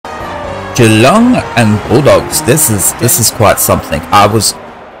Geelong and Bulldogs. This is quite something. I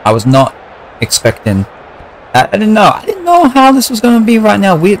was not expecting. I didn't know how this was going to be right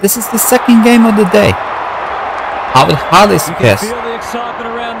now. This is the second game of the day. I would highly suggest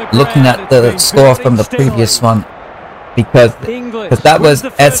looking at the score from the previous one, because that was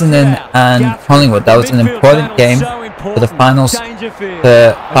Essendon and Collingwood. That was an important game for the finals,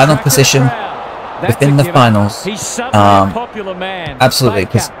 the final position within the finals. Absolutely,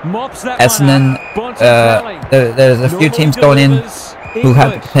 because Essendon, there's a few teams going in who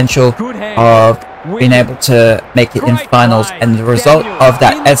have the potential of being able to make it in finals, and the result of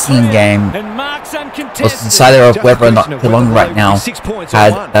that Essendon game was the decider of whether or not Geelong right now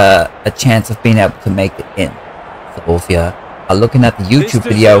had a chance of being able to make it in. So if you are looking at the YouTube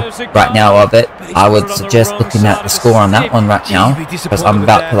video right now of it, I would suggest looking at the score on that one right now, because I'm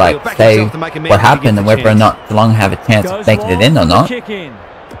about to say what happened and whether or not Geelong have a chance of making it in or not.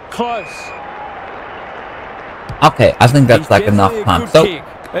 Okay, I think that's enough time. So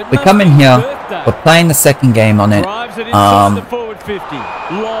we come in here, we're playing the second game on it.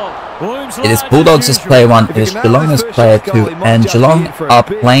 It is Bulldogs' player 1, it is Geelong's player 2, and Geelong are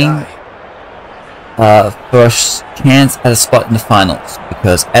playing for a chance at a spot in the finals,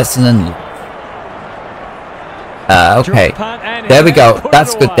 because Essendon... okay, there we go,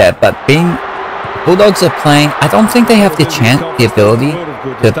 that's good there, but being Bulldogs are playing, I don't think they have the ability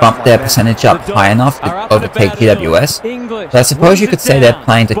to bump their percentage up high enough to overtake GWS. So I suppose you could say they're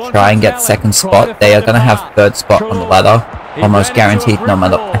playing to try and get second spot. They are going to have third spot on the ladder, almost guaranteed, no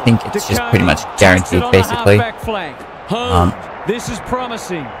matter, I think it's just pretty much guaranteed basically.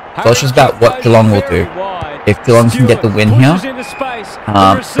 So it's just about what Geelong will do. If Geelong can get the win here,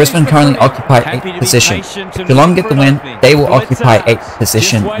 Brisbane currently occupy 8th position. If Geelong get the win, they will occupy 8th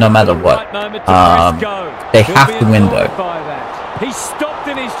position no matter what. They have to win though.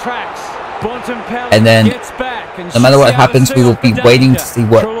 And then, no matter what happens, we will be waiting to see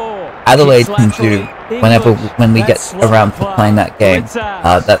what Adelaide can do when we get around to playing that game.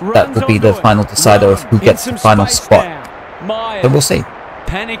 That will be the final decider of who gets the final spot. So we'll see.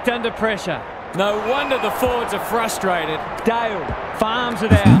 Panicked under pressure. No wonder the forwards are frustrated. Dale farms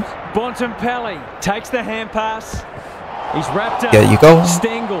it out. Bontempelli takes the hand pass. He's wrapped up. There you go.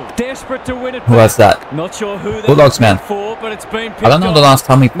 Stengel, desperate to win it. Who was that? Not sure who Bulldogs, man. For, but it's been I don't know the last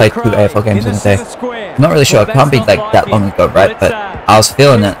time we played 2 AFL games in a day. I'm not really sure. It can't be that long ago, right? But I was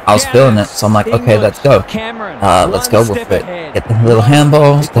feeling it. So I'm like, okay, let's go. Let's go with it. Get the little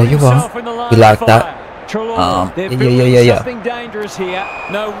handballs. There you are. We like that. Yeah.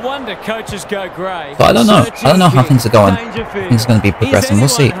 No wonder coaches go grey. So I don't know how things are going. Things are going to be progressing. We'll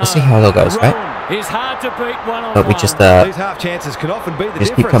see how it all goes, right? But we just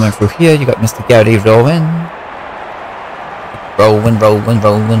keep coming through here. You got Mr. Gowdy rolling.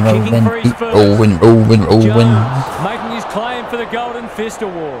 Keep rolling. Making his claim for the Golden Fist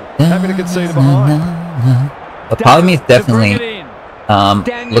Award. Happy to concede it behind. But part of me is definitely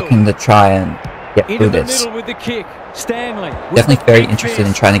looking to try and get through this. Definitely very interested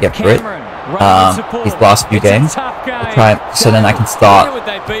in trying to get through it. These last few games, so then I can start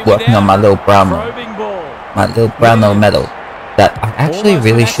working on my little brown medal that I actually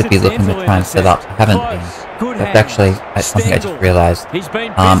really should be looking to try and set up. I haven't been. That's actually something I just realized.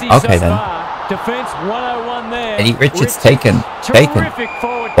 Okay then. Eddie Richards taken.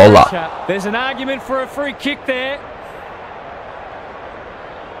 Ball up. There's an argument for a free kick there.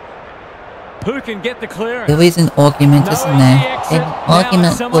 Who can get the clearance? There is an argument, isn't there? An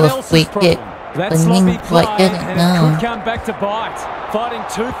argument for a free kick. But I didn't quite get it now. Come back to bite. Fighting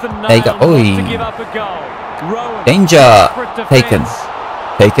tooth and nail. There you go. To give up a goal. Danger. Taken.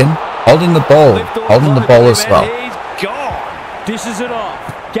 Holding the ball as well. Dishes it off.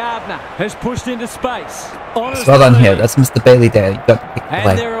 Gardner has pushed into space. Well done here. That's Mr. Bailey there. You got to pick the play.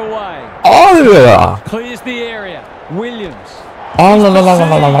 And they're away. Oh yeah. Clears the area. Williams. Oh la la la la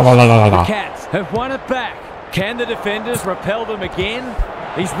la la la la la. The Cats have won it back. Can the defenders repel them again?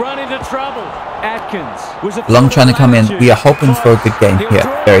 He's run into trouble. Atkins was a Long trying to come in. We are hoping for a good game here.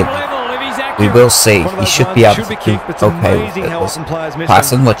 Very good. We will see. He should be able to do okay with it.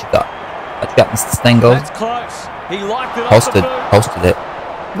 Tyson, what you got? Mr. Stengel? Posted it.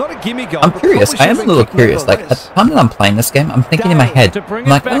 Not a gimme goal. I'm curious. I am a little curious. Like, at the time that I'm playing this game, I'm thinking in my head, I'm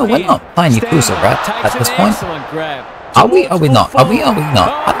like, oh, we're not playing Yakuza, right? At this point. Are we not? I don't know.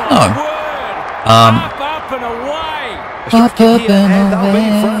 Up and away. Up and away,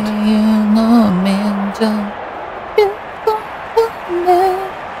 you know me.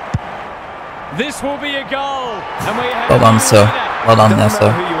 This will be a goal. And we have Well done, sir. Well done there,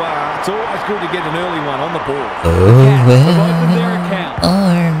 sir. Who you are. It's always good to get an early one on the ball. Oh, well,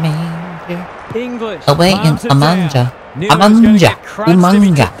 army. English. Away in Amanja.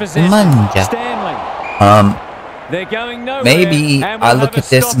 Umanja. They're going nowhere, maybe and I we'll look have at a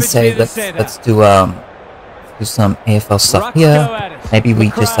this and stoppage say near the let's centre. do some AFL stuff Ruck here. go at it. Maybe we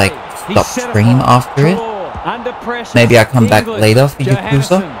just like McRae, stop he's set stream up. after it. Draw, under pressure. Maybe I come back English, later for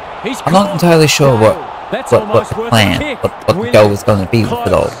Johannesson. Yakuza. He's I'm not caught. entirely sure what That's the almost worth a plan, kick. what the Winner. goal is going to be with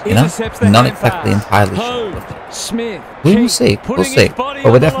it all, you know? Intercepts the I'm not hand exactly pass. entirely sure Hove, with it. Smith, We will Keith, see, we'll putting see. his body But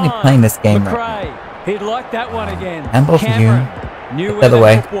on we're the definitely line. playing this game right McRae, he'd like that one again. Handball for you. Cameron knew Get where that the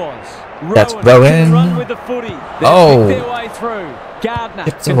away. hook was. That's Rowan Rowan. can run with the footy. They Oh. pick their way through. Gardner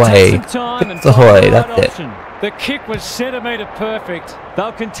Hips can away. take some time Hips and find ahoy, the right that's it. option. The kick was centimetre perfect.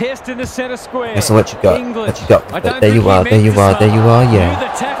 They'll contest in the centre square. Yeah, so what you got? English. What you got? I don't There you think he are, meant there you to are, there you are, Knew yeah. the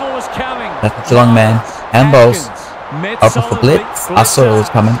tackle was coming. That's the Geelong man. Handballs. Atkins met Open for solidly. blitz. I saw it was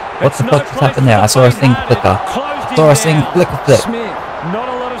coming. What It's the no fuck just place happened there? for I saw a the thing faint-hearted. flicker. Closed I saw a him thing down. flicker flip. Smith, not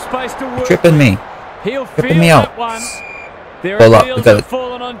a lot of space to work Tripping with. me. He'll Tripping feel me that out. one. Their Ball up, we appeals got have it.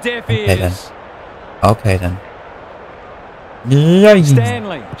 fallen on deaf Okay then. ears. Okay then. Yeah.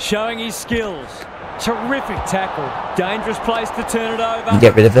 Stanley showing his skills. Terrific tackle. Dangerous place to turn it over.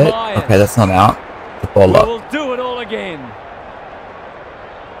 Get rid of it. Myers. Okay, that's not out. The ball up. We'll do it all again.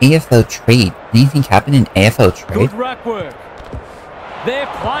 AFL trade. Anything happen in AFL trade? Good ruck work. They're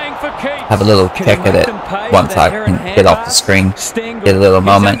playing for keeps. Have a little Can check he at make it them pay once the I Heron can get off the hand screen. pass? Stengel. Get a little He's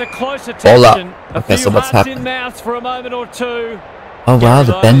moment. under close Ball up. attention. A Okay, few so what's hearts in happening? mouths for a moment or two. Oh wow,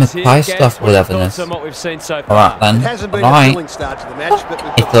 the Gary Ben Lyons here. McPie Gaz, stuff, what are your whatever thoughts this. on what we've seen so far? Alright then. It hasn't been a Alright. thrilling start to the match, but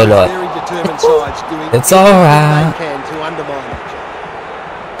we've It's got two alright. very determined sides doing It's everything alright. they can to undermine each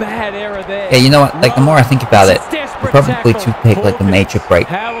other. Bad error there. Yeah, you know what? Like the more I think about it, It's a desperate we probably tackle. should take like a major break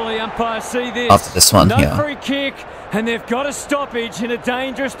How will the umpire see this? after this one no here. free kick, and they've got a stoppage in a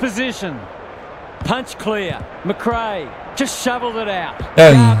dangerous position. Punch clear. McRae just shoveled it out.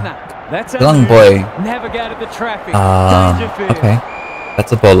 Hey. Gardner. That's Young a boy. navigated the traffic. Dangerfield. Okay.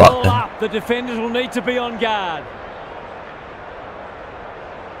 That's a ball up Ball then. up. The defenders will need to be on guard.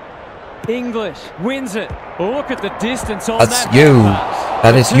 English wins it. Look at the distance on That's that you. pass.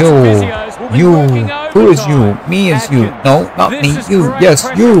 That The is two you. physios will be You. working Who is you? overtime. Me is you. Atkins. No, not This me. is You. great Yes,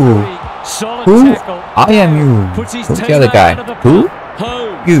 pressure you. footy. Solid Who? tackle. I am you. Puts his Who's the teammate other guy? out of the Who? pack.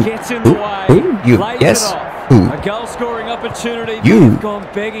 Hove You. gets in Who? the way. Who? You. Lays Yes. it off. Who? A goal scoring opportunity. You. They've gone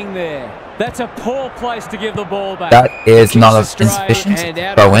begging there. That's a poor place to give the ball back. That is Kicks not astray insufficient and to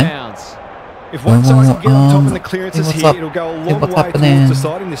out throw of in. bounds. If one side can get on top in the Hey, clearances what's here, up? it'll go a Hey, long what's way happening? towards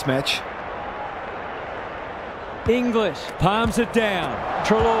deciding this match. English palms it down.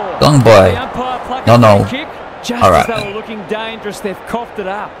 Trelaw. Young boy. The umpire pluck No, a no. free kick. Just All right, as they then. were looking dangerous, they've coughed it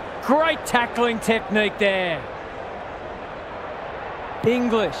up. Great tackling technique there.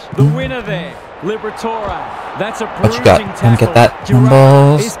 English, the winner there. Liberatore. That's a What you bruising got? tackle. Come get that. Gerard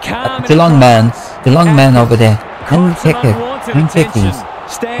Balls. is calm in Geelong man. advance. Geelong man over there. Caught And some kick it. unwanted And kickies. attention.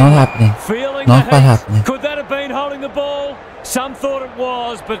 Stanley Not happening. feeling Not the quite heat. happening. Could that have been holding the ball? Some thought it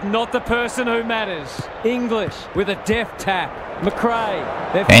was, but not the person who matters. English with a deft tap. McRae,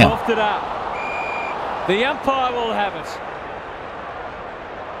 they've Damn. coughed it up. The umpire will have it.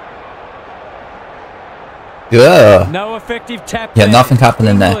 Yeah. No effective tap. Yeah, there. nothing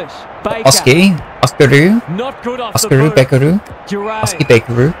happening there. English, Baker, Oscaroo. not good off the Oscaroo boot. Bakeroo. Gerard Oski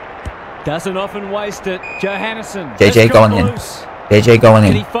Bakeroo. doesn't often waste it. Johannesson. JJ has got going in. loose. JJ going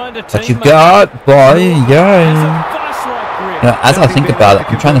Can he in. find a What you teammate? got, boy? Has Yeah. a vice-like grip. You know, as I think about it,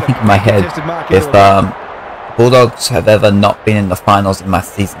 I'm trying to think in my head if Bulldogs have ever not been in the finals in my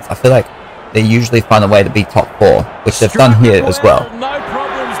seasons. I feel like they usually find a way to be top 4, which they've done here as well. No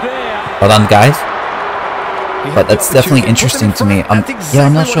problems there. Well done, guys. But that's definitely interesting to me. I'm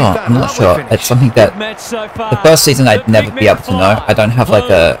not sure. I'm not sure. It's something that Good match so far. the first season I'd The never big be able to know. men I don't have like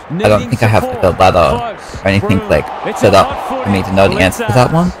a, I don't think I have like a ladder or anything like set up for me to know the answer to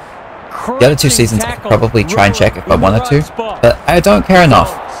that one. The other 2 seasons I could probably try and check if I wanted to, but I don't care enough.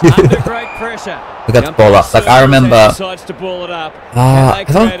 Under great pressure. We got the ball up. Like I remember, Decides to ball it up. I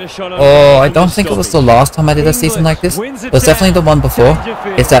don't think it was the last time I did a season like this. It was definitely the one before.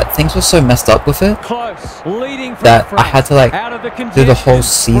 Is that things were so messed up with it Close. Leading from that the I had to like front. Out of the do the whole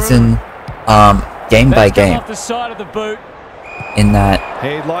congestion. season game by That's come game. off the side of the boot. In that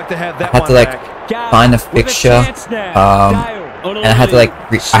He'd like to have I that had one to like back. Gaz find a with fixture, chance now. Dale on a and I had to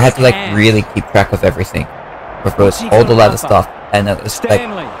like lead. I had to like Stand. really keep track of everything. With all the ladder stuff, and it was like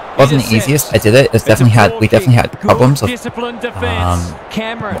Stanley. wasn't the easiest. I did it. It's definitely had we definitely had problems of disciplined defense.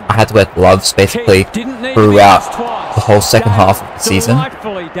 Cameron. I had to wear gloves basically Didn't need to be throughout asked twice. the whole second Dale, half of the season.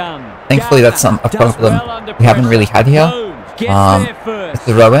 delightfully done. Thankfully, that's a Does problem well under we haven't pressure. really had here. Hove gets Um, there first. it's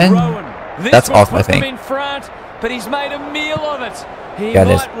the Rowan. Rowan. This That's will off, I put them think. in front, but he's made a meal of it. Yeah, it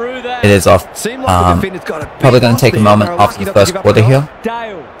is. It is off. Seemed like the defender's got a Probably big going to loss take a there. moment They're after lucky the not to first give up quarter the goal. here.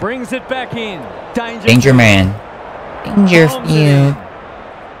 Dale brings it back in. Danger man. Dangerfield.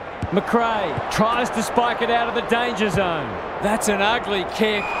 McRae tries to spike it out of the danger zone. That's an ugly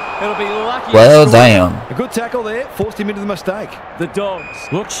kick. It'll be lucky. Well, damn. A good tackle there. Forced him into the mistake. The Dogs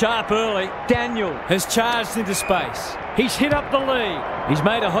look sharp early. Daniel has charged into space. He's hit up the lead. He's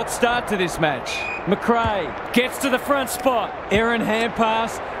made a hot start to this match. McRae gets to the front spot. Aaron hand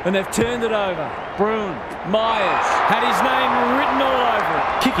pass, and they've turned it over. Bruin, Myers had his name written all over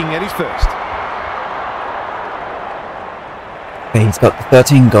it. Kicking at his first. Okay, he's got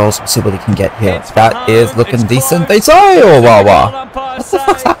 13 goals. We'll see what he can get here. It's That home, is looking it's decent. close. They say, oh, wow, wow. Umpires What the say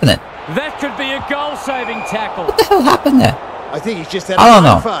fuck's happening? that could be a goal-saving tackle. What the hell happened there? I think he's just had I don't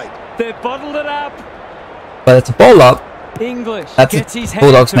a know. fade. They've bottled it up. But it's a ball up, English That's gets a his hand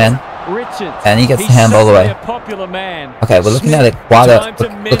Bulldogs to man. it. Richards, and he gets he's the handball certainly away. a popular man. Okay, we're looking at Smith, it quite time to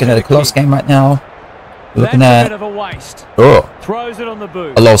looking measure at a the close kick. game right now. We're looking That's a bit at of a waste. Throws it on the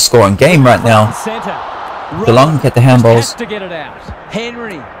boot. a low scoring game right now. Center. Geelong get the handballs. Has to get it out.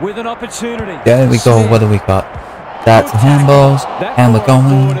 Henry with an opportunity. There we go. Smith. What do we got? That's the handballs, That and we're ball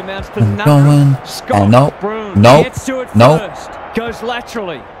going, forward amounts to and we're nothing. going, Scott and nope, Bruin nope, gets to it nope. first. Goes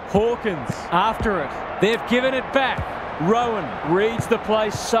laterally. Hawkins after it. They've given it back. Rowan reads the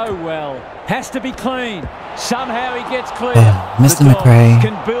play so well. Has to be clean. Somehow he gets clear. Mr. The Dogs McRae.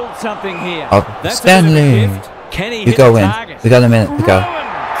 can build something here. Oh, That's Stanley. a bit of a gift. Can he You hit go the in. target? We got a minute to go. Rowan,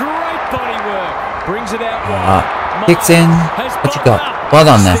 great body work. Brings it out wide. Kicks in. Has What you bottled got? up. Well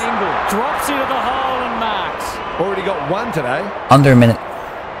done there. Single. Drops into the hole and marks. Already got one today. Under a minute.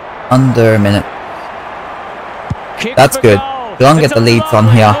 Under a minute. Kick That's for good. goal. Geelong It's get the a leads on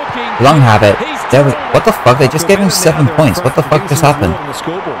lovely here. looking Geelong have it. He's There we, through. what the fuck? They just gave him 7 points. What the fuck just happened?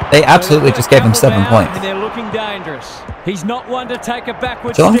 They absolutely just gave him 7 points. And they're looking dangerous. He's not one to take a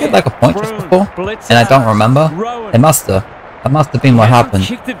backward Geelong step. get like a point just Bruin before, blitzes and I don't out. remember. Rowan It must have. That must have been what hasn't happened.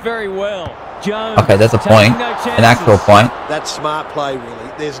 kicked it very well. Jones Okay, there's a taking point. no An actual chances. point. That's smart play,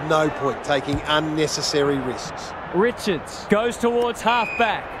 really. There's no point taking unnecessary risks. Richards goes towards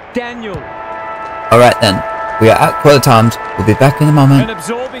half-back. Daniel. Alright then. We are at quarter times. We'll be back in a An moment.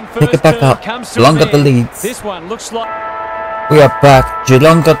 absorbing Pick first it back turn up. comes to Geelong an got the end. leads. This one looks like We are back.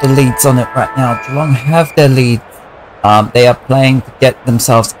 Geelong got the leads on it right now. Geelong have their leads. They are playing to get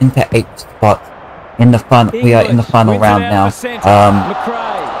themselves into 8th spot in the final. We are in the final English round wins it now. out of centre.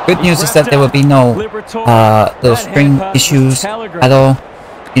 McRae. Good news is that there will be no little string issues at all.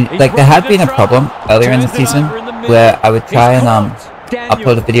 Like there had been a problem earlier in the season where I would try and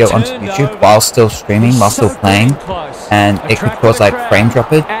upload a video onto YouTube while still streaming, while still playing, and it could cause like frame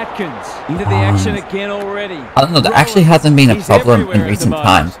droppage. Atkins into the action again already. I don't know, that actually hasn't been a problem in recent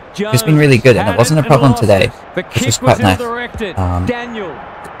times. It's been really good, and it wasn't a problem today, which is quite nice. Daniel.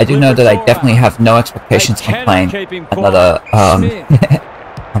 I do know that I definitely have no expectations on playing another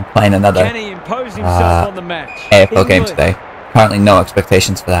I'm playing another Can he impose himself on the match? AFL game today. Currently no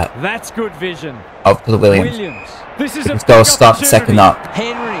expectations for that. That's good vision. Up to the Williams. This is a Let's go big start the second up.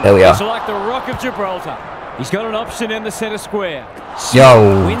 Henry There we are. is like the Rock of Gibraltar. He's got an option in the centre square.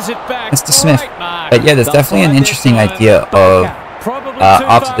 Yo, Wins it back. Mr. Smith. Great mark. But yeah, there's definitely an interesting idea of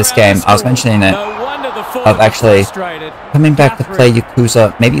after this game. I was mentioning it of actually coming back to play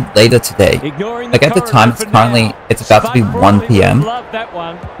Yakuza maybe later today. Like at the time, it's about to be 1 p.m.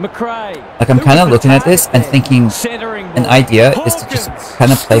 Like I'm kind of looking at this and thinking an idea is to just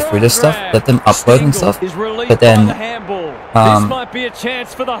kind of play through this stuff, let them upload and stuff, but then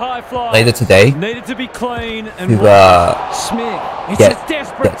later today to get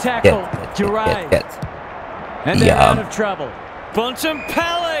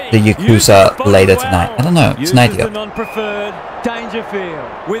the Yakuza later tonight. I don't know, it's an idea. Dangerfield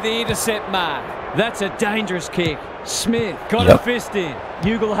with the intercept mark. That's a dangerous kick. Smith got a fist in.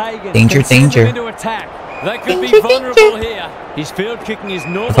 Ugle-Hagan Danger. into attack. They could be vulnerable here. His field kicking is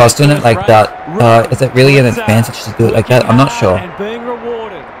normal. If I was doing it like that, is it really an advantage to do it like that? I'm not sure. And being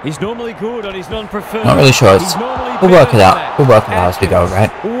rewarded. He's normally good on his non-preferred. Not really sure. We'll work it out. That. We'll work it out as we go, right?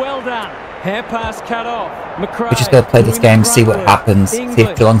 Well done. Hand pass cut off. McRae. We just gotta play this game, see what happens, see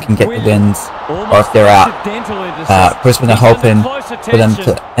if Geelong can get the wins, or if they're out. Brisbane are hoping for them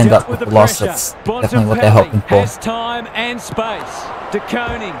to end up with the loss. That's definitely what they're hoping for. Time and space.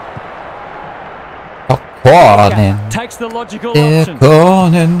 DeConing takes the logical option.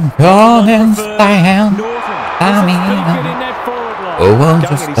 Conan stand by me. Oh, won't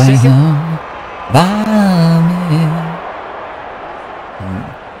you stand by me?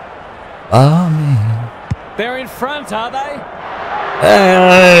 They're in front, are they?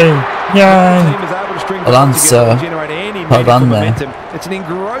 Hey! Yay! Team is able to string Well done, together sir. and generate any Well done meaningful there. momentum. It's an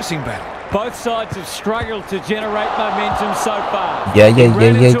engrossing battle. Both sides have struggled to generate momentum so far. Yeah.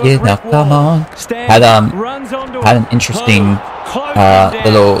 Now come on. Had an interesting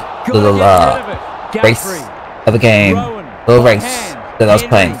little race of a game, little race that I was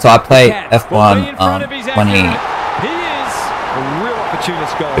playing. So I played F1 20. A real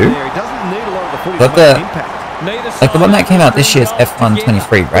opportunist goal Who? there. He doesn't need a lot of the footage But to make an impact. like the one that came out this year is F1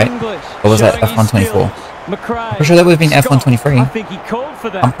 23, right? Or was that F1 24? I'm pretty sure that would have been F1 23. I think he called for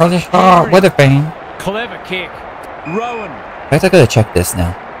that. I'm pretty sure it would have been. Clever kick. Rowan. In fact, I gotta check this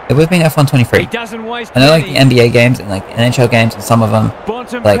now. It would have been F1 23. He doesn't waste I know like the NBA games and like the NHL games and some of them,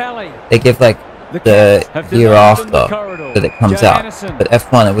 like they give like the year after that it comes out. But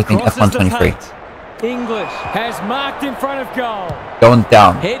F1 it would have been F1 23. English has marked in front of goal. Going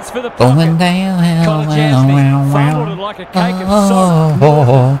down. Heads for the Going pocket. down. Fumbled it like a cake of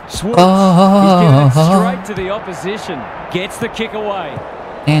soda. Swoops. He's given it straight to the opposition. Gets the kick away.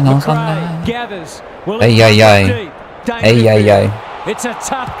 McRae gathers. Hey, It's a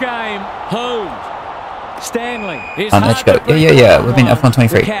tough game. Hold. Stanley is let's go. Yeah. We've been F1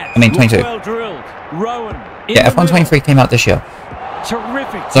 23. I mean 22. Well drilled. Rowan. Yeah, F1 23 came out this year.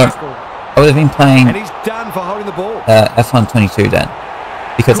 Terrific So tackle. I would have been playing And he's done for holding the ball. F1 22 then,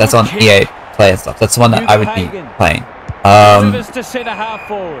 because that's on EA Play and stuff. That's the one that I would be playing. To centre half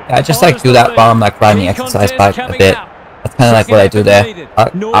forward. I just like do that while I'm like riding the exercise bike a bit. That's kind of like what I do there.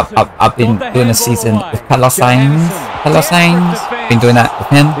 I've been doing a season with Carlos Sainz. Been doing that with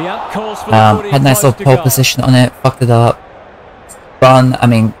him. Had a nice little pole position on it. Fucked it up. Spun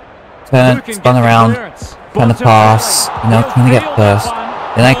around, trying to pass. Trying to get first.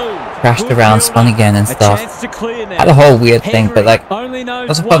 Then I crashed around, spun again and stuff. Had a whole weird thing, but like it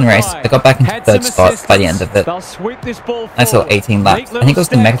was a fun race. I got back into third spot by the end of it. Nice little 18 laps. I think it was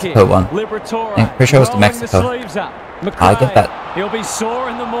the Mexico one. I'm pretty sure it was the Mexico. I get that. He'll be sore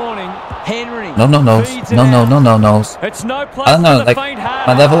in the morning. Henry. No. I don't know, like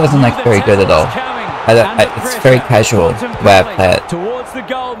my level isn't like very good at all. It's very casual the way I play it.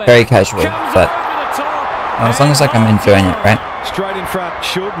 Very casual, but as long as like I'm enjoying it, right? Straight in front,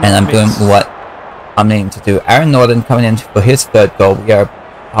 should And I'm doing what I'm needing to do. Aaron Norton coming in for his third goal. We are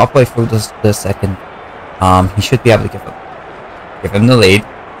halfway through the second. He should be able to give him the lead.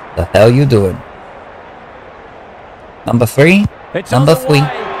 The hell you doing? Number three. There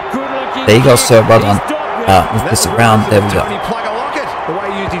you go, sir. Well done. Move this around. There we go.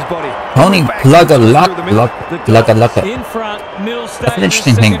 Tony Plugger. That's an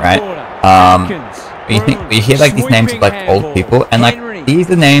interesting thing, right? You hear like these names of like old people, and like these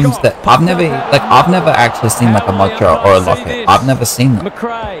are names that I've never actually seen like a Mocha or a Lockett. I've never seen them.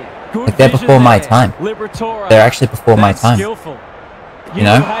 Like they're before my time. They're actually before my time. You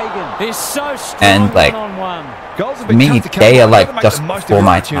know? And like for me, they are like just before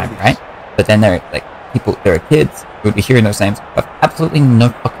my time, right? But then they're like there are kids who would be hearing those names, but have absolutely no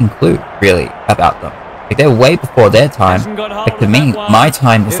fucking clue really about them. Like they're way before their time. Like to me, my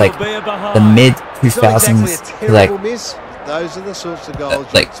time is like the mid 2000s to like those are the sorts of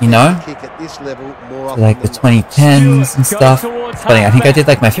goals like kick at this level more often like the 2010s and stuff. It's funny. I think I did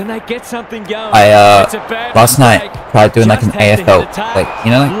like my last night tried doing like an AFL, like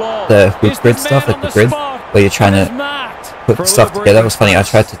like the hoop grid stuff, like the grid where you're trying to put the stuff together. It was funny. I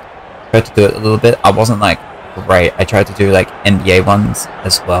tried to do it a little bit. I wasn't like great. I tried to do like NBA ones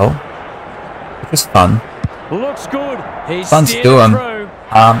as well, which was fun. Looks good. Fun to do them.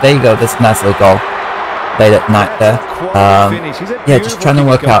 There you go. That's a nice little goal. Late at night there. Yeah, just trying to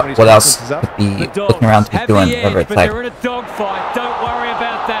work out what else could be looking around to be doing, whether it's like.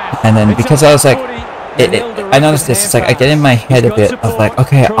 And then because I was like, I noticed this. It's like I get in my head a bit of like,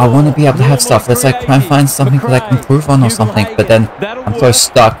 okay, I want to be able to have stuff. Let's like try and find something to like improve on or something. But then I'm so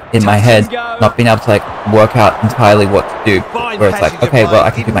stuck in my head, not being able to like work out entirely what to do. Where it's like, okay, well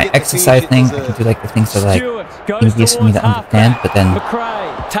I can do my exercise thing. I can do like the things that like easiest for me to understand. But then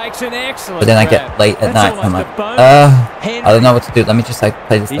I get late at night and I'm like, I don't know what to do. Let me just like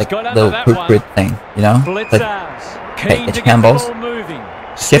play this like little poop grid thing, you know? Like, okay, get your handballs.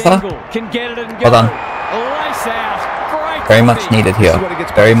 Skipper. Well done. Very much needed here.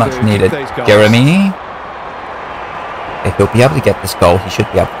 Very much needed. Jeremy. Okay, he'll be able to get this goal. He should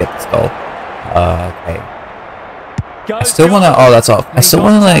be able to get this goal. Okay. I still want to. Oh, that's off. I still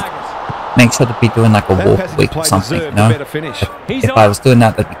want to like make sure to be doing like a walk a week or something. You know. If I was doing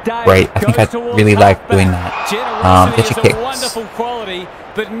that, that'd be great. I think I'd really like doing that. Get your kicks.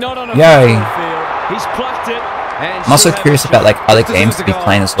 Yay. I'm also curious about like other games to be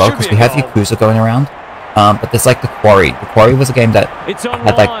playing as well, because we have Yakuza going around. But there's like the Quarry. The Quarry was a game that I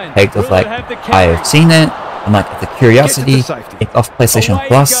had like pegged of like I've seen it. I'm like, it's a curiosity. It's off PlayStation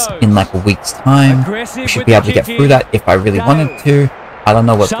Plus in like a week's time. We should be able to get through that if I really wanted to. I don't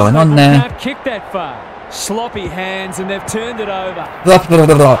know what's going on there. Sloppy hands, and they've turned it over. Floppy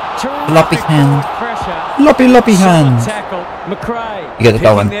hand. Floppy hand. You get it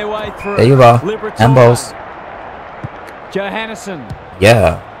going. There you are. Handballs. Johannesson.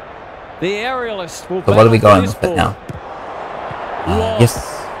 Yeah. The aerialist will So what are we going with it now? Yes.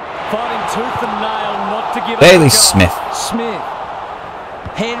 Fighting tooth and nail not to give Bailey Smith.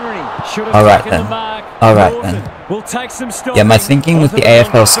 Henry should have Alright taken then. the mark. Alright then. We'll take some Yeah, my thinking with the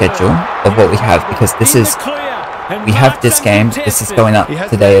AFL schedule of what we have, because this is, we have this game, this is going up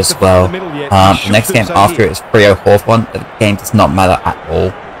today as well. The next game after is Freo Hawthorn. The game does not matter at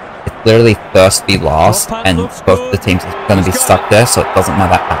all. It's literally first v last, and both the teams are going to be stuck there, so it doesn't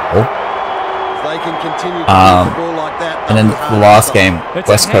matter at all. They can continue to the ball like that. And then the last game,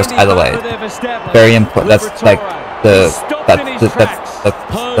 West Coast Adelaide. Very important. That's like the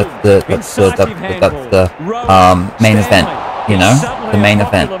main event. You know, the main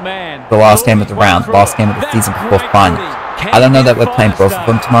event. The last game of the round, last game of the season before finals. I don't know that we're playing both of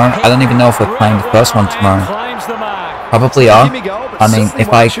them tomorrow. I don't even know if we're playing the first one tomorrow. Probably are. I mean,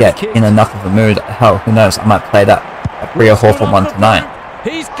 if I get in enough of a mood, hell, who knows? I might play that Freo Hawthorn one tonight.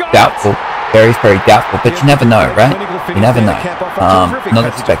 Doubtful. Very, very doubtful. But you never know, right? You never know. Not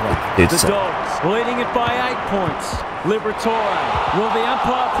expected to do so. Leading it by 8 points. Liberatore. Will the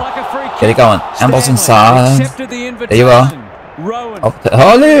umpire pluck a free kick? Get it going. Handballs inside. There you are. Rowan Up to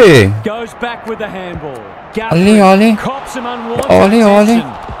Ollie. goes back with the handball. Ollie. Cops him unwanted Ollie. attention.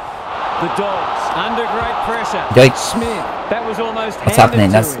 The Dogs under great pressure. Yikes. Smith. That was almost What's happening?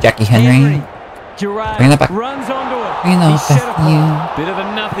 That's Jackie Henry. Bring it back. Runs onto it. Bring it He's back, set up you. Bit of a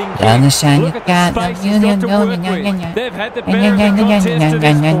nothing kick. Understand Look you at got the space he's got to work with. They've had the better of the contest to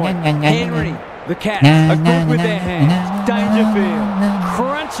this point. Henry, the Cats are good with their hands. Dangerfield,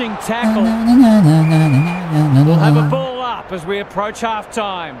 crunching tackle. We'll have a ball up as we approach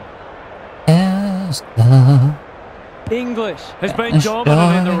half-time. English has been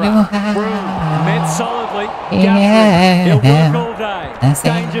dominant in the run. Broom met solidly. Guthrie, he'll work all day.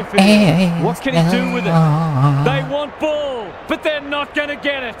 Dangerfield, what can he do with it? They want ball, but they're not going to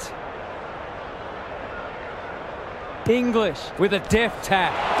get it. English with a deft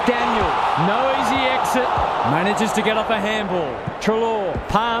tap. Daniel, no easy exit. Manages to get off a handball. Treloar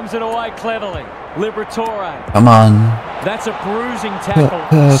palms it away cleverly. Liberatore. Come on. That's a bruising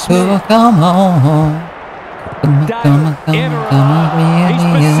tackle. Smith. Come on. Dale, Everard. He's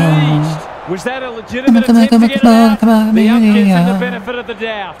besieged. Was that a legitimate attempt to get it out? The ump gives him the benefit of the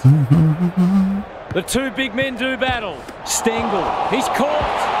doubt. The two big men do battle. Stengel. He's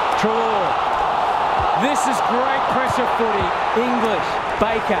caught. Treloar. This is great pressure footy. English.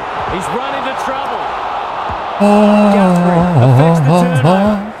 Baker. He's run into trouble. Guthrie affects the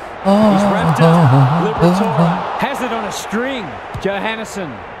turnover. He's wrapped it. Liberatore has it on a string. Johannesson.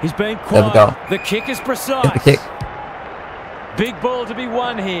 He's been quiet. There we go. The kick is precise. Get the kick. Big ball to be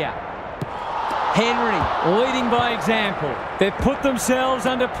won here. Henry leading by example. They've put themselves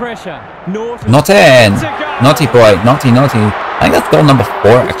under pressure. Norton. Naughty boy. Naughty. I think that's goal number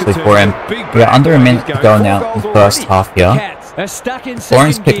 4 actually for him. We're under a minute to go now in the first half here.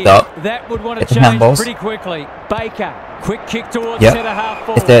 Lawrence picked up. That would want Get to the change handballs. pretty quickly. Baker. Quick kick towards Yep. centre half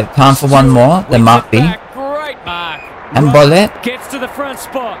forward. Is there time for one more? There might be. Great mark. Handball it. Gets to the front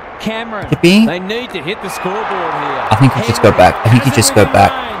spot. Cameron. Tippy. They need to hit the scoreboard here. I think you just go back.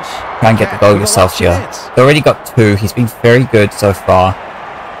 Try and get the goal yourself here. He's already got 2. He's been very good so far.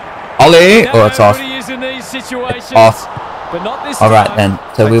 Ollie! Oh, it's off. It's off. Alright then.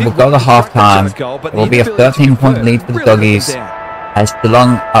 So we will go to half time. It will be a 13-point lead for the Doggies, as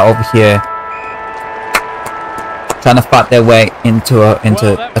Geelong are over here trying to fight their way into a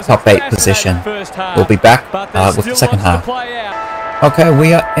top 8 position. We'll be back with the second half. Okay,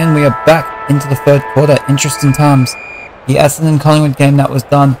 we are back into the third quarter. Interesting times. The Essendon Collingwood game that was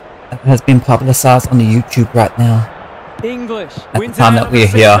done has been publicised on the YouTube right now. English at the time that we are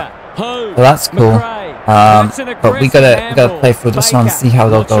here. So that's cool. But we gotta play through this one and see how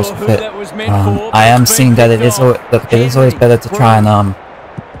it all goes with it. I am seeing that it is always better to try and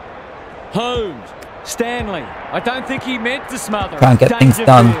Holmes, Stanley. I don't think he meant to smother. Try and get things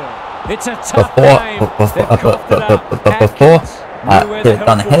done before get it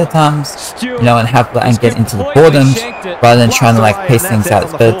done ahead of time, you know, and get into the boredoms rather than trying to like pace things out.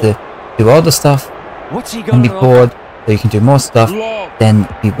 It's better to do all the stuff and be bored, so you can do more stuff, than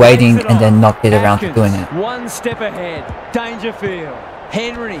be waiting and then not get around to doing it. One step ahead. Dangerfield.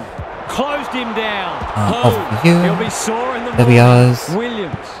 Henry. Closed him down. Over for you. He'll be sore in the There we morning. are.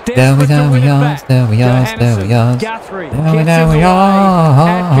 Williams. There we are. Guthrie. There we are.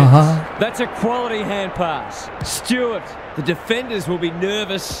 Atkins. That's a quality hand pass. Stewart. The defenders will be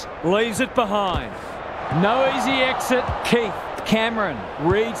nervous. Leaves it behind. No easy exit. Keith. Cameron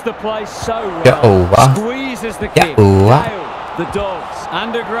reads the place so well. Squeezes the kick. Dale. The Dogs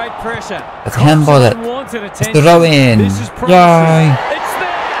under great pressure. Let's handball it. Let's throw in. This is Yay. It's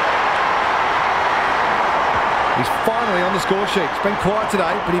there. He's finally on the score sheet. It's been quiet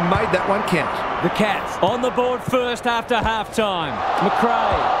today, but he made that one count. The Cats on the board first after half-time.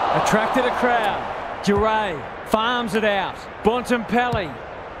 McRae attracted a crowd. Duray farms it out. Bontempelli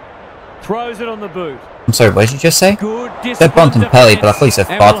throws it on the boot. I'm sorry, what did you just say? Good Said Bontempelli, but I thought you said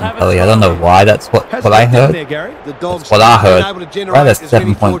Bontempelli. I don't know why. That's what I heard. That's what I heard. Right, that's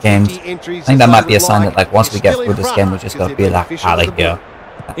 7-point games. I think that might be a sign that, like, once we get through this game, we're just gonna be like out of here.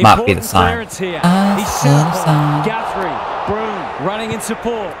 That might be the sign. Guthrie, Broom running in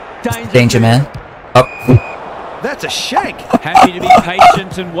support. Danger man. Up. That's a shank. Happy to be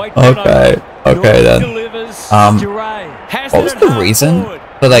patient and wait for Okay then. What was the reason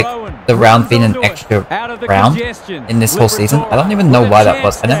for like the round being an extra round in this whole season? I don't even know why that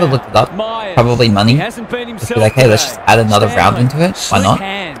was. I never looked it up. Probably money. Just be like, hey, let's just add another round into it. Why not?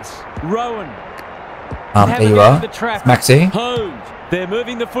 There you are. Maxi. They're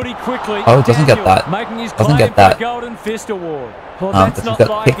moving the footy quickly. Oh, doesn't get that. Doesn't get that. Golden Fist Award. But he's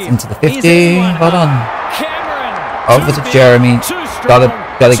got kicked into the 50. Well done. Over to Jeremy. Gotta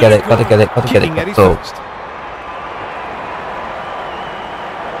get it. Gotta get it. So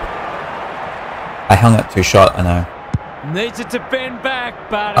I hung it too short. I know. Needs it to bend back,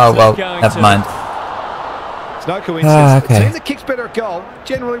 but oh well, never mind. It's no coincidence. Okay. The team that kicks better at goal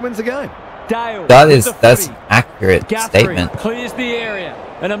generally wins the game. Dale that's an accurate statement. Clears the area.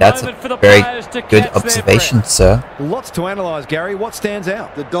 And That's a very good observation, sir. Lots to analyse, Gary. What stands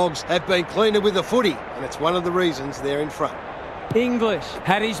out? The Dogs have been cleaner with the footy, and it's one of the reasons they're in front. English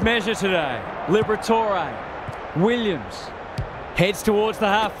had his measure today. Liberatore. Williams heads towards the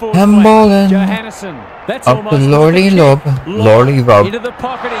half-forward flank. Johannesson. That's up the Lorley Rob. Into the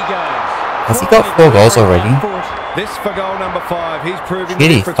pocket he goes. Has he got 4 goals already? This for goal number 5. He's proving the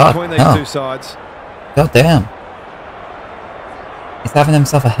difference between these two sides. God damn. He's having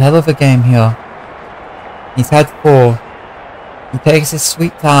himself a hell of a game here. He's had 4. He takes his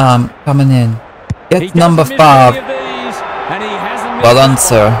sweet time coming in. Gets number 5. Well done,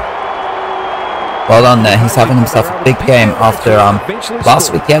 sir. Well done there. He's having himself a big game after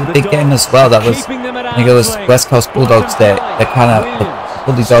last week he had a big game as well. That was, I think it was West Coast Bulldogs there. They kind of, the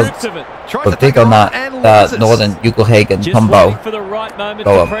Bulldogs were big on that Northern Ugelhagen combo.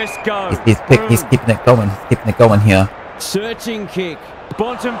 He's keeping it going. He's keeping it going here. Searching kick.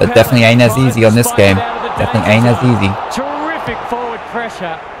 But definitely ain't as easy on this game. Definitely ain't as easy. Terrific forward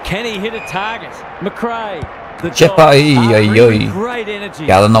pressure. Can he hit a target? McRae. Yeah,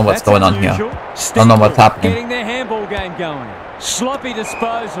 I don't know what's going on here. I don't know what's happening. Getting their handball game going. Sloppy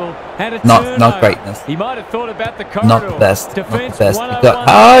disposal and a not greatness. He might have thought about the corridor. Not the best. Not the best. He got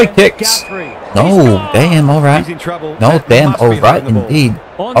high kicks. No, damn, alright. No, damn, alright indeed.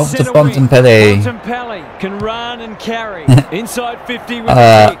 Over to Bontempelli. Bontempelli can run and carry. Inside 50 with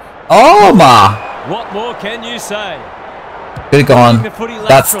the kick. Oh my! What more can you say? Good gone.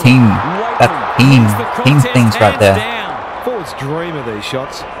 That's team. That's team things right there. Forwards dream of these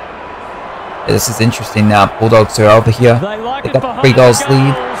shots. This is interesting now. Bulldogs are over here. They got 3 goals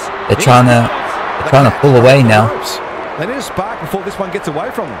lead. They're trying to pull away now. They need a spark before this one gets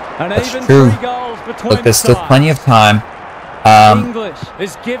away from them. That's true. Look, there's still plenty of time.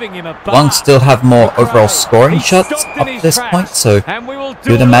 Long still have more overall scoring shots up to this point, so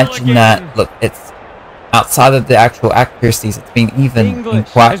you would imagine that. Look, it's outside of the actual accuracies, it's been even,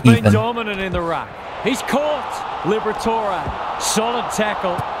 quite even. Dominant in the ruck. He's caught. Liberatore. Solid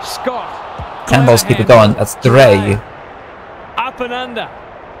tackle. Scott. Handballs keep it going. That's Dre. Up and under.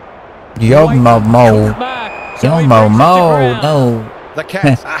 Yo mo. No. The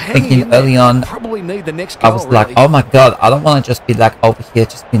Cats are thinking early on, probably need the next I was like, oh my god, I don't want to just be like over here,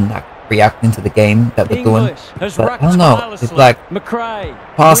 just being like reacting to the game that we're doing. But I don't know. It's like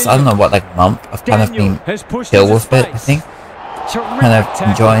past, I don't know what, like a month. I've kind of been chill with it. I think, kind of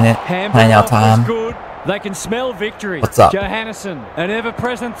enjoying it, playing our time. They can smell victory. What's up? Johannesson, an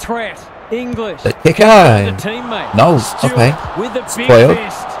ever-present threat. English. The kicker. No. Okay. Spoiled.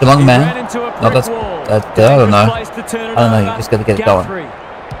 Geelong man. No, that's I don't know. I don't know. You just gotta get it going.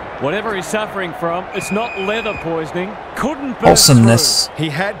 Whatever he's suffering from, it's not leather poisoning. Couldn't burst wholesomeness. He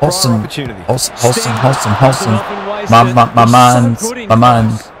had wholesome. opportunity. Wholesome. My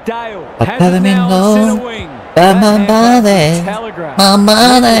mind. Dale But telling me no. But my body's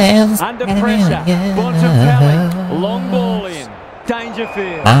under pressure. Bontempelli, long ball in.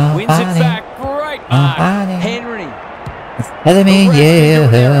 Dangerfield wins it back. Great mark. Henry. It's telling me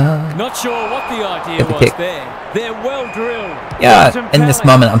yeah. Not sure what the idea was there. They're well drilled. Yeah, in this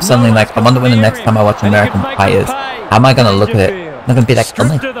moment, I'm suddenly like, I wonder when the next time I watch American Pie is. How am I gonna look at it? I'm gonna be like, oh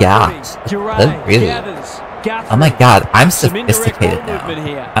my gosh, really? Oh my god, I'm sophisticated now.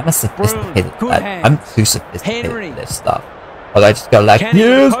 I'm a sophisticated lad. I'm too sophisticated for this stuff. But I just go like,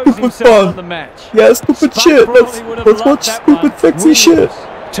 yeah, stupid fun. Yeah, stupid shit. Let's watch stupid sexy shit.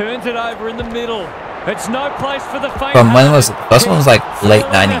 Turns it over in the middle. It's no place for the faint. From when was it? The first one was like late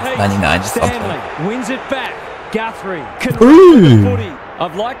 90s, 99 or something. Wins it back. Guthrie. Ooh.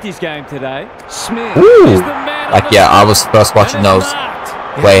 I've liked his game today. Smith. Ooh. Like, yeah, I was first watching those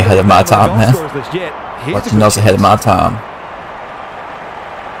way ahead of my time, man. Watching those ahead of my time.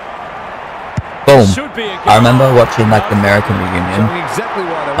 Boom. I remember watching like the American reunion.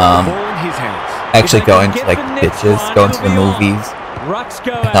 Actually going to like bitches, going to the movies.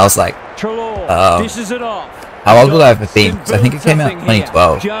 And I was like, how old would I have been? Because I think it came out in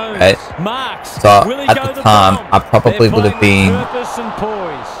 2012, right? So at the time, I probably would have been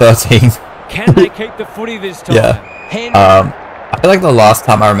 13. Can they keep the footy this time? Yeah. I feel like the last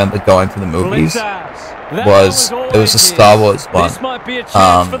time I remember going to the movies was it was a Star Wars one, and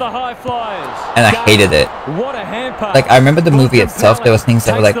I hated it. Like, I remember the movie itself. There were things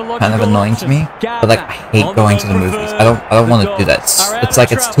that were like kind of annoying to me, but like I hate going to the movies. I don't want to do that. It's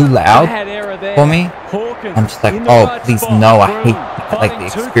like it's too loud for me. I'm just like, oh please no, I hate like the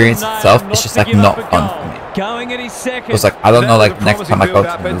experience itself. It's just like not fun for me. It was like, I don't know, like next time I go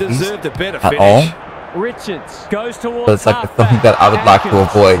to the movies at all. Richards goes towards but it's like it's something that I would like to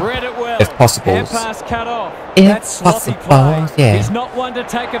avoid, if possible. If possible, yeah. He's not one to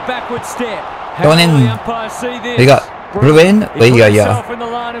take a backward step. Going in. You got Bruin. Yeah.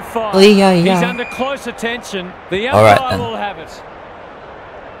 He's under close attention. The umpire will have it.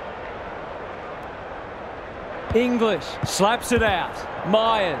 English slaps it out.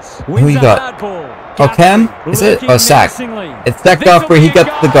 Myers wins. Who you got? Oh, Cam? Is it? Oh, Sack. It's Sack Guthrie. He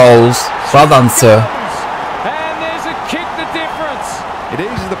gets the goals. Well done, sir. And there's a kick, the difference. It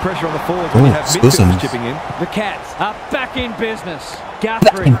eases the pressure on the forwards when you have midfielders chipping in. The Cats are back in business.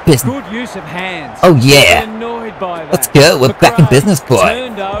 Guthrie, good use of hands. Oh, yeah. Annoyed by that. Let's go. We're back in business, boy.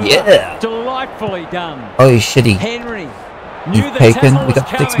 Yeah. Delightfully done. Oh, shitty. Henry. You've taken. We got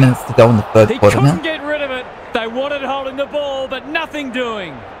 6 minutes to go in the third quarter now. Get rid of it. They wanted holding the ball, but nothing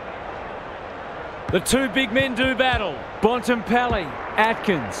doing. The two big men do battle. Bontempelli.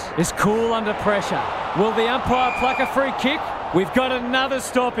 Atkins is cool under pressure. Will the umpire pluck a free kick? We've got another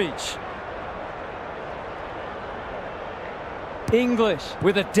stoppage. English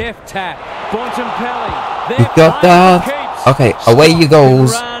with a deft tap. Bontempelli. You got that. Okay, away you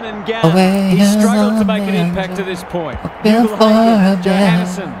goes. Away. He struggled to make an impact to this point.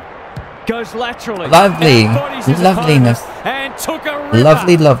 Johannesson goes laterally. Lovely. Loveliness. And took a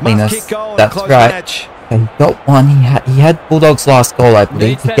loveliness. That's right. He got one. He had Bulldogs' last goal, I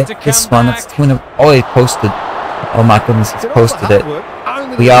believe. To get this one. It's oh, he posted. Oh my goodness, he's posted it.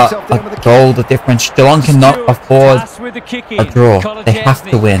 We are a goal the difference. Geelong cannot afford a draw. They have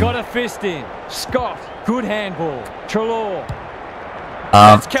to win. Scott, good handball. Trelaw.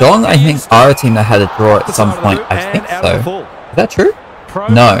 Geelong, I think, are a team that had a draw at some point. I think so. Is that true?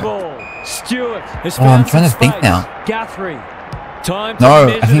 No. Oh, I'm trying to think now.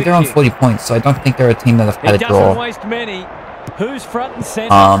 No, I think they're on 40 points, so I don't think they're a team that have had a draw. Who's front and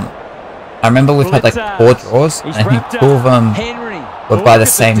center? I remember we've had like 4 draws, and I think 2 of them were by the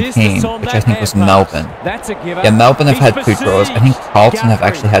same team, which I think was Melbourne. Yeah, Melbourne have had 2 draws. I think Carlton have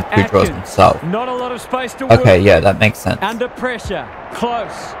actually had 2 draws themselves. Okay, yeah, that makes sense. Under pressure,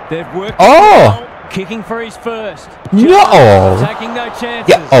 close. They've worked. Oh! Kicking for his first. No! Taking no chances.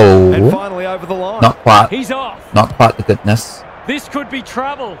 Yeah, oh! And finally over the line. Not quite. He's off. Not quite the goodness. This could be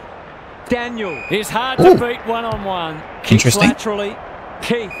trouble. Daniel is hard to beat one-on-one. Interesting. Laterally.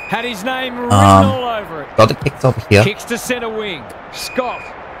 Keith had his name written all over it. Got the kicks over here. Kicks to centre wing. Scott.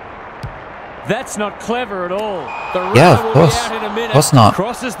 That's not clever at all. Yeah, of course. Of course not.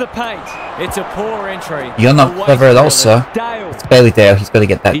 Crosses the paint. It's a poor entry. You're not clever at all, sir. It's Bailey Dale. He's got to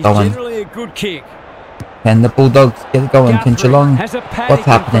get that going. Generally a good kick. Can the Bulldogs get it going? Can Geelong? What's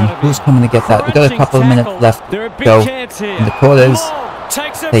happening? Who's coming to get that? We've got a couple of minutes left to go in the quarters.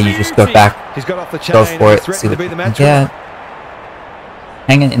 Then you just go back, go for it, see what you can get.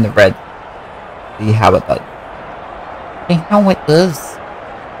 Hanging in the red. See how it does. See how it does.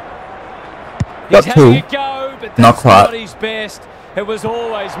 Got 2. Not quite. It was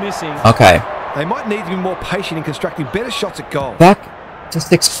always missing. Okay. They might need to be more patient in constructing better shots at goal. Back to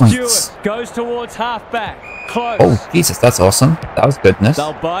 6 points. Stewart goes towards half-back. Close. Oh, Jesus, that's awesome. That was goodness.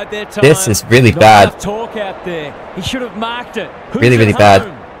 They'll bide their time. This is really Not bad. enough talk out there. He should have marked it. Who's Really, really at bad.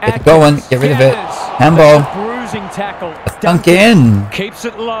 home? Get it going. Get rid of it. Gathers. Handball. That's a bruising tackle. Dunk in. Keeps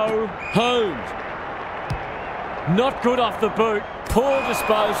it low. Honed. Not good off the boot. Poor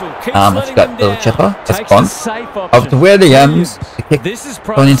disposal. Keeps It's letting got them little down. chipper. That's Takes gone. the safe Up option. to Williams. The kick This is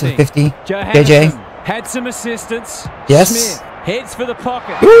going into the promising. 50. JJ. Johannesson had some assistance. Yes. Smith heads for the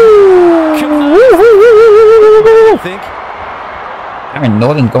pocket. I think. Aaron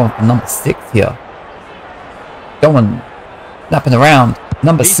Norton going for number 6 here. Going, snapping around.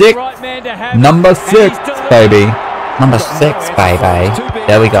 Number He's 6. the right man to have it, Number and 6, he's delivered. baby. Number 6, baby. Too big,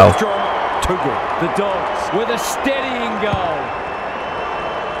 There we go. too strong, too good. The Dogs with a steadying goal.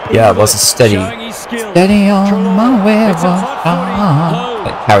 Yeah, it was a steady. Showing his skill. Steady on Geelong. my wayward It's a hot son. footy.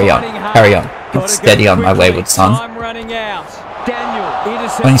 But carry on, Running hard. carry on. Gotta Steady go on my quickly. wayward son. Time running out. Daniel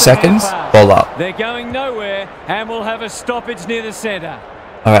intercepts 20 the seconds, hand pass. ball up. They're going nowhere, and we'll have a stoppage near the centre.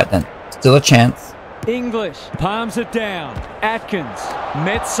 Alright then, still a chance. English palms it down. Atkins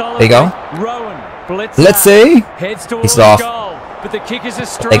met solid. There you go. Rowan blitz. Let's see. Heads towards He's off. goal, but the kickers are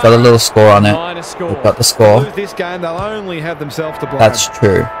straight. They got a little score on it. Minor score. We've got the score. Lose this game, they'll only have themselves to blame. That's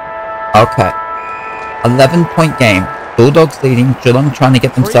true. Okay. 11-point game. Bulldogs leading. Geelong trying to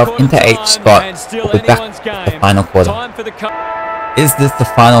get themselves into 8th spot. We'll be back at the final quarter. Time for the Is this the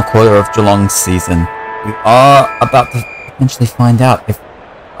final quarter of Geelong's season? We are about to potentially find out if...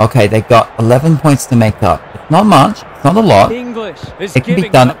 Okay, they got 11 points to make up. It's not much. It's not a lot. English is It can be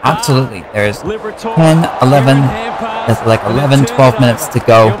giving done, them a bar. absolutely. There's Liberatore, 10, 11, hand pass, there's like and 11, then 12 turn it minutes over. to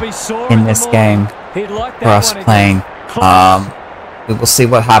go He'll be sore in the this morning. game He'd like for that us one playing. again. Close. We will see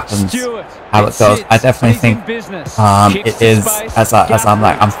what happens, Stewart, how it goes. I definitely he's in think business. it Kicks is, to space. as I'm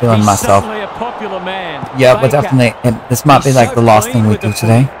like, I'm feeling He's myself. suddenly a popular man. Yeah, we're Baker. definitely, this might be He's like so the last clean thing we with do the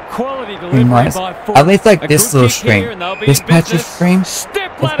today. quality delivery Stream-wise. by foot. At least like A this good little kick stream. here and they'll be This in patch of business. stream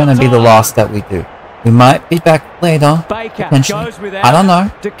Step is ladder going to be the time. last that we do. We might be back later, Baker potentially. goes without I don't know,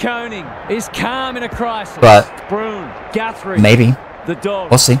 it. De Koning is calm in a crisis. but Broom, Guthrie, maybe. the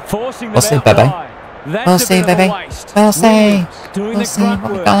Dogs We'll see. forcing them We'll see, out baby. wide. That's We'll a see, bit of a baby. waste. We'll see. Williams doing We'll the see grunt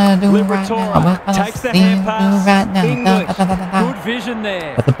what we're work. gonna do right Liberatore now. We're gonna takes the see hand what we pass. do right now. English, Da, da, da, da, da. good vision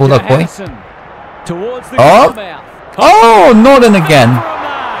there. But the Bulldog boy. Johannesson towards the Oh. goal mouth. Oh, Norton again. For a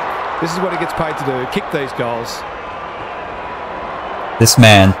mark. This is what he gets paid to do, kick these goals. This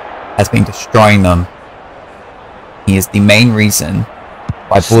man has been destroying them. He is the main reason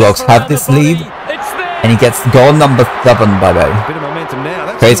why Bulldogs have this lead, It's there. and he gets goal number 7, baby. Bit of momentum now.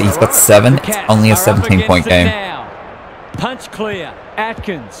 That's Crazy, he's all got right. 7. The It's Cats only a are up 17-point against it game. now. Punch clear.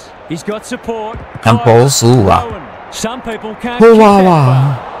 Atkins. He's got support. And Close. Paul Zula. Rowan. Some people can't Whoa, kick wow, that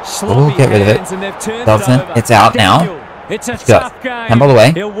wow. far. Sloppy get rid of it. hands and they've turned Doesn't. it over. It's out now. Daniel. It's a He's got tough game. handball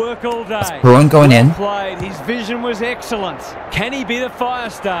away. He'll work all day. Bruin going in. Well played. His vision was excellent. Can he be the fire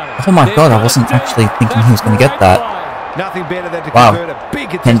starter? Oh my They've god, I got wasn't to do. actually thinking he was That's going to get great that. play. Nothing better than to Wow. convert a big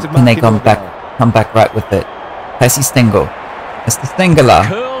Can contested they mark into come a back, right with it? Tyson Stengel. It's the Stengler.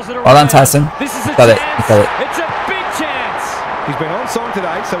 Curls it Well done, around. Tyson. This is a Got it. chance. You got it. It's a big chance. He's been on song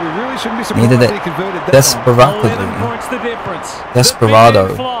today, so we really shouldn't be surprised Needed that it. he converted that one. 11 Desperately. points the difference. Desperado. The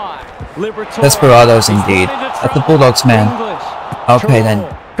big fly. Liberatore. Desperados He's indeed. run into At the trouble. Bulldogs, man. English. Okay then.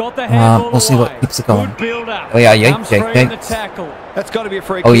 Got the handball We'll see what away. keeps it going. Good build up. Oh yeah, Comes free in the tackle. That's got to be a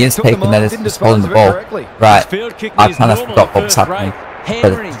free Oh, kick. he is Took them taking on, that. didn't He's holding the dispose of it ball. correctly. Right. Field kick I is kind of normal forgot at what was first happening. rate.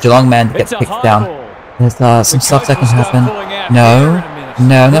 But Henry. if the Geelong man gets It's a kicked high down, ball. there's some The stuff that coach can will start happen. pulling out No. here in a minute.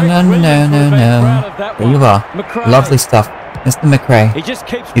 No, no, Greg no, no, Williams no, would have been no. proud of that There you one. are. McRae. Lovely stuff. Mr. McRae. He just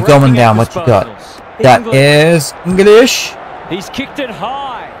keeps You're going racking down. up What you got? disposals. That English. is English. He's kicked it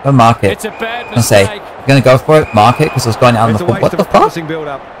high. Go mark it. It's a bad I'm going to say, mistake. you're going to go for it, mark it, because it was going out on It's the a foot. waste What of the a fuck? promising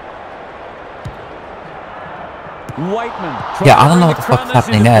build-up. Waitman. Yeah, I don't know what the fuck's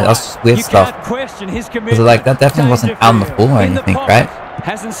happening there. That's just weird stuff. Because like, that definitely wasn't out on the floor or anything, right?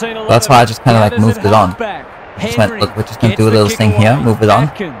 Hasn't seen a lot That's of why I it. just kind of like Gathers moved at it on. halfback. Just went, Henry look, we're just going to do a gets the little kick thing here, away. move it on,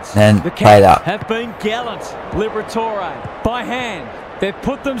 Atkins. then The try it Cats out. have been gallant. Liberatore by hand. They've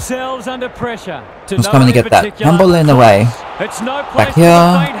put themselves under pressure. Who's coming to get that? Handball in the way. It's no place Back for the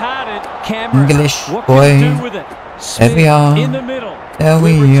here. faint-hearted. Cameron. English What boy. can you do with it? There we Smith are. in the middle. There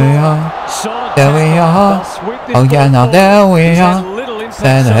we Liberatore. are. Solid There we tackle. are. They'll sweep this Oh yeah, ball now forward. there we He's had are. little impact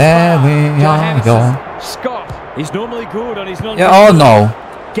There so far. we are. Johannesson. Yo. Scott. He's normally good on his non. Yeah, oh no.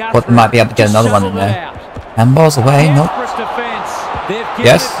 Guthrie But might be able to get just another one in shoveled it there. out. Handballs away, nope. Desperate defense. They've given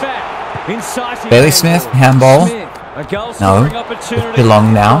Yes. it back. Incisive Bailey Smith, handball. Smith, a goal No. scoring opportunity.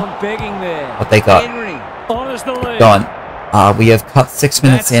 Geelong now. Gone begging there. What they got? Henry honors the lead. Go on. We have cut 6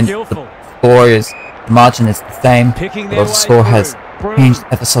 minutes in. The score is, the margin is the same, although the score has changed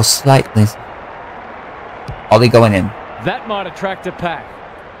ever so slightly. Ollie going in. That might attract a pack.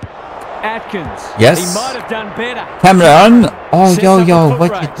 Atkins. Yes. He might have done better. Cameron. Oh, yo,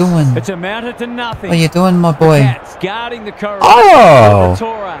 what you doing? It's amounted to nothing. What are you doing, my boy? Guarding the Oh,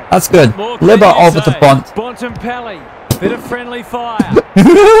 that's good. Libba over the Bont. Bontempelli. Bit of friendly fire.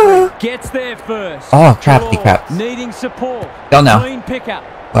 Gets there first. Oh, crafty craps. Needing support. Go now. Clean pickup.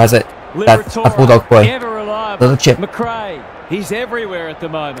 Where's it? That's a Bulldog boy. Little chip. McRae. He's everywhere at the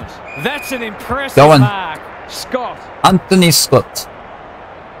moment. That's an impressive mark. Scott. Anthony Scott.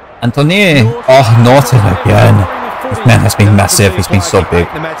 Anthony. Oh, Norton again. This man has been massive. He's been so big.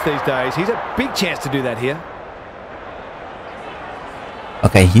 The match these days. He's a big chance to do that here.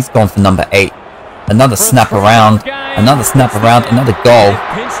 Okay, he's gone for number 8. Another snap around. Another snap around. Another goal.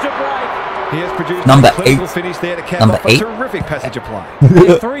 Number 8. Number 8. Terrific passage of play.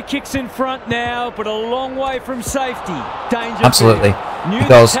 3 kicks in front now, but a long way from safety. Danger. Absolutely. He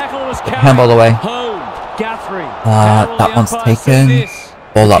goes. Handball away. Guthrie. That one's taken.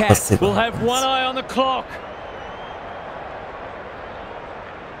 Ball up. Let's see. We'll have one eye on the clock.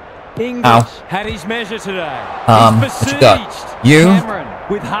 English had his measure today. What you got? You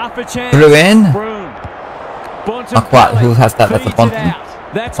with half a chance. Blew in. Aquat, who has that? That's a Bonton.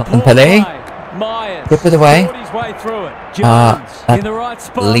 Bontempelli. Flip it away. That's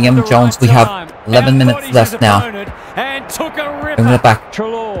Liam Jones. We have 11 minutes left now. Bring it back.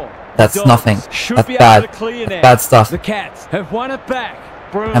 That's nothing. That's bad. That's bad stuff. The Cats have won it back.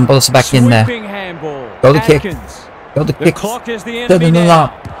 Handballs are back in there. Go the kick. Go the kicks. Turn it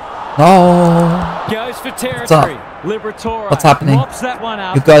up. No. Goes for territory. What's happening?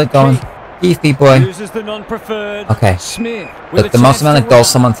 You got it going. Beefy boy. Okay. The most amount of goals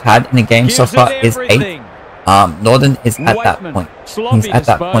someone's had in a game so far is 8. Northern is at that point. He's at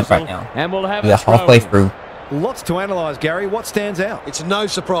that point right now. We are halfway through. Lots to analyse, Gary. What stands out? It's no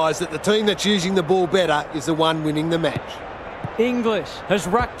surprise that the team that's using the ball better is the one winning the match. English has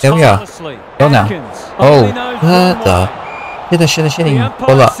rucked there we are. Go now. Oh, what the? Shitty.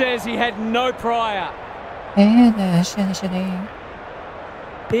 Pull up. Says he had no prior. English has been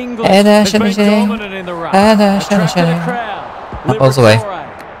dominant in the ruck. Attracted a crowd. Balls away.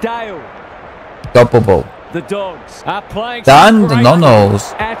 Dale. Double ball. The Dogs are playing. Done.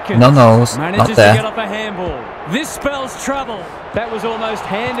 No-nos. No-nos. Not there. To get off a handball. This spells trouble. That was almost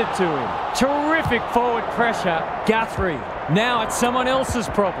handed to him. Terrific forward pressure. Guthrie. Now it's someone else's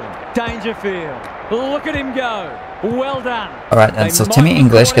problem. Dangerfield. Look at him go. Well done. Alright then, so Timmy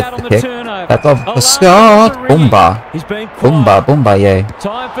English gets the kick. That's off the Scott. Boomba. Boomba, yeah.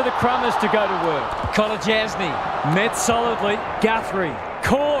 Time for the Crummers to go to work. Kolajasny. Met solidly. Guthrie.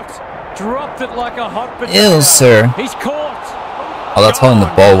 Caught. Dropped it like a hot potato. Ew, sir. He's caught. Oh, that's holding the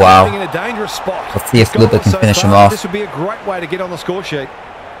ball. Wow. In a dangerous spot. Let's see if Libba can finish him off. This would be a great way to get on the score sheet.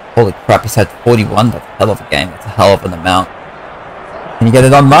 Holy crap, he's had 41. That's a hell of a game. That's a hell of an amount. Can you get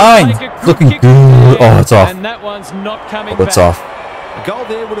it on mine? Looking good. Oh, it's off. And that one's not coming it's off. A goal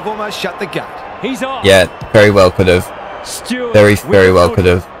there would have almost shut the gate. He's off. Yeah, very well could have. Very well could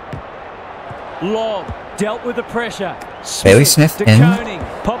have. Long dealt with the pressure. Bailey Smith in.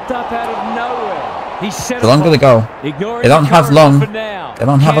 Popped up out of nowhere. He's set long to go. They don't have long. They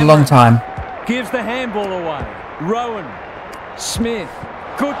don't have a long time. Gives the handball away. Rowan. Smith.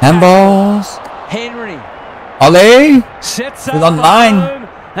 Good handballs. Henry. Ollie. Sets up on 9.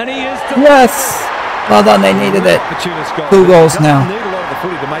 And he is yes. Well done. They needed it. 2 goals now.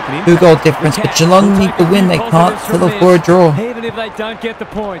 2 goal difference. But Geelong need to win. They can't settle for a draw. Even if they don't get the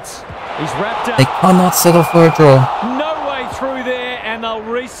points. He's wrapped up. They cannot settle for a draw. No way through there, and they'll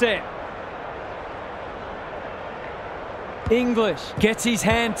reset. English gets his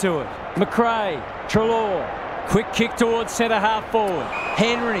hand to it. McRae. Treloar. Quick kick towards centre half forward.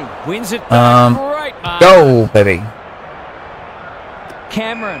 Henry wins it back. Great mark. Go, baby.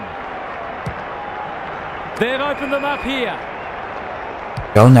 Cameron. They've opened them up here.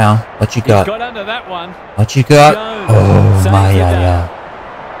 Go now. What you got? He's got under that one. What you got? Jones. Oh my yeah.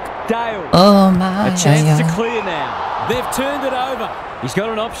 Dale. Oh my. A chance to clear now. They've turned it over. He's got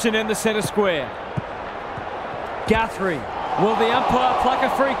an option in the centre square. Guthrie. Will the umpire pluck a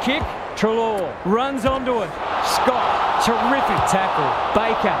free kick? Treloar runs onto it. Scott, terrific tackle.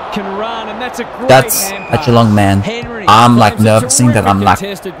 Baker can run, and that's a great hand pass. A Geelong man. Henry I'm like nervousing that I'm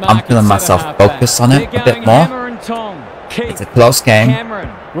feeling myself focus on it a bit more. It's a close game.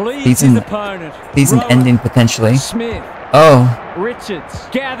 Season ending potentially. Smith. Oh. Richards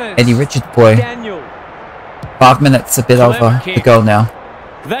gathers. Eddie Richards boy. Daniel. 5 minutes a bit over to go now.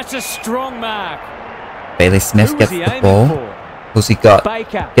 That's a strong mark. Bailey Smith gets the ball. Who's he got?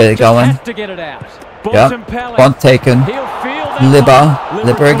 Baker Get it going. has to get it out. Yep. One taken.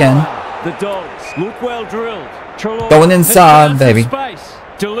 Libba again. The Dogs look well drilled. Going inside, baby.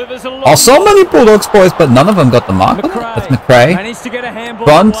 Oh, so many Bulldogs boys, but none of them got the mark on it. That's McRae.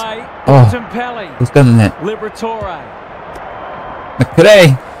 Front. Oh, who's got in it?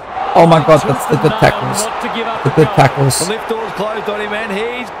 McRae. Oh my God, that's the good tackles. The good tackles. The lift door's closed on him and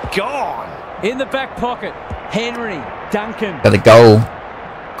he's gone. In the back pocket, Henry, Duncan. Gotta go.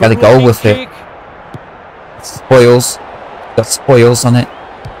 Gotta go with it. Spoils. Got spoils on it.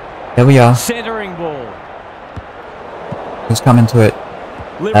 There we are. Centering ball. Who's coming to it?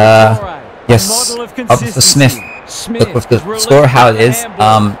 Yes. Up for Smith. Look, with the score how it is,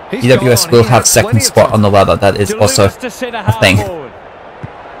 GWS will have second spot on the ladder. That is also a thing.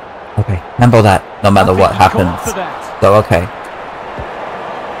 Okay, handle that no matter what happens. So, okay.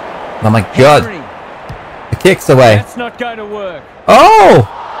 Oh my God. The kick's away. That's not going to work. Oh!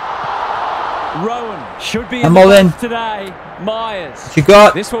 Rowan should be I'm all in. Today. Myers. She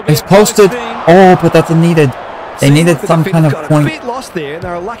got. It's posted. Oh, but that's needed. They needed some kind of point. Lost there, and they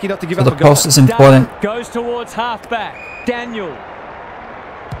were lucky not to give So up the a goal. post is important. Goes towards halfback. Daniel.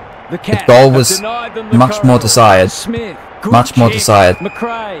 The goal was much more desired. Smith. Much more desired.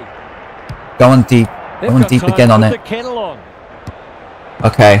 McRae. Going deep. Going deep again on it.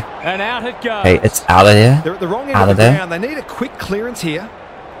 Okay. And out it goes. Hey, it's out of there. They're at the wrong end Out of of the there. ground. They need a quick clearance here.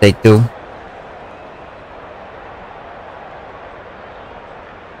 They do.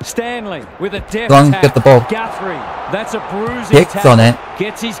 Stanley with a deft Long, tap. get the ball. Guthrie. That's a bruising Kicks tackle. on it.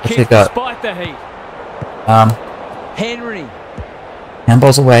 Gets his What's kick he got? despite the heat. Handballs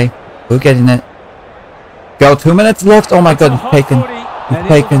Henry. away. We're getting it. Go. 2 minutes left. Oh my God, he's taken. He's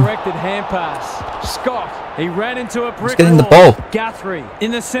taken. Directed hand pass. Scott. He ran into a brick getting the wall. ball. Guthrie in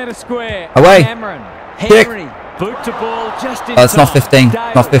the centre square. Away. Cameron. Kick. Henry. Boot to ball just in Oh, it's not time. 15.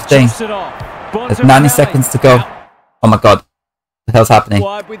 David Not 15. chops it off. There's 90 seconds to go. Oh my God. What the hell's happening?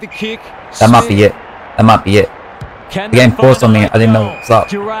 Wide with the kick. That might be it. That might be it. Can The game they paused on find me. the I didn't know goal? what was up.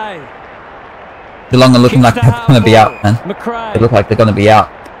 Duray. Geelong are looking like Kicks they're going to be out, man. McRae. They look like they're going to be out.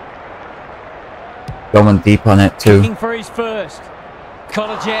 Going deep on it too. Kicking for his first.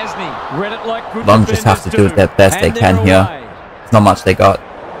 Kolajasny read it like good Geelong just have to do their best they and can they're here. away. There's not much they got.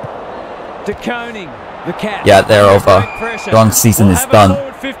 De Koning, the Cats. Yeah, they're under over. great pressure. Geelong's season Will is have a done.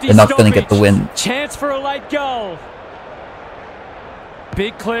 forward 50 They're not going to get the stoppage. win. Chance for a late goal.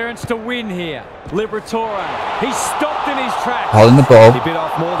 Big clearance to win here. Liberatore. He's stopped in his tracks. Holding the ball. He bit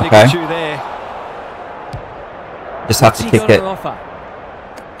off more than Okay. he could chew there. Just have to He kick got it. an offer.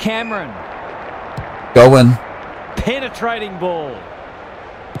 Cameron. Going. Penetrating ball.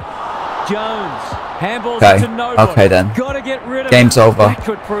 Jones. Handballs Okay. to nobody. Okay then. Gotta get rid of Game's it. over. That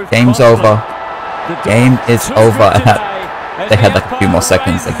could prove Game's costly. over. The Dogs Game is too over. good today as They had the like a few more umpire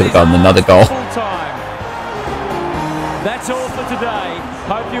seconds. They raises could have his gotten another goal. full time. That's all for today.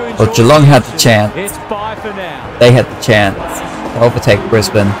 Hope you enjoyed Well, Geelong had the session. chance. It's bye for now. They had the chance to overtake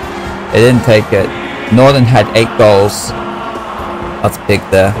Brisbane. They didn't take it. Northern had 8 goals. That's big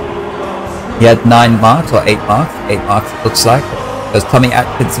there. He had 9 marks or 8 marks. 8 marks it looks like. There's Tommy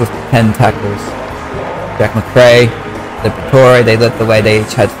Atkins with 10 tackles. Jack McRae, Liberatore, they led the way. They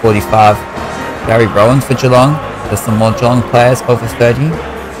each had 45. Gary Rowan for Geelong. There's some more Geelong players over 30.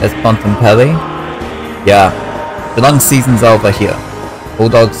 There's Bontempelli. Yeah. Geelong's season's over here.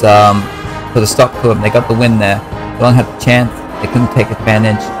 Bulldogs put a stop to them. They got the win there. Geelong had the chance. They couldn't take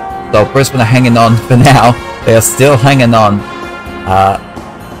advantage. So Brisbane are hanging on for now. They are still hanging on.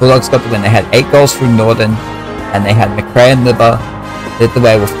 Bulldogs got the win. They had 8 goals through Northern. And they had McRae and Libba led the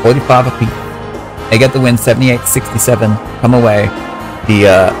way with 45 apiece. They get the win 78-67. Come away. The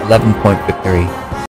 11-point victory.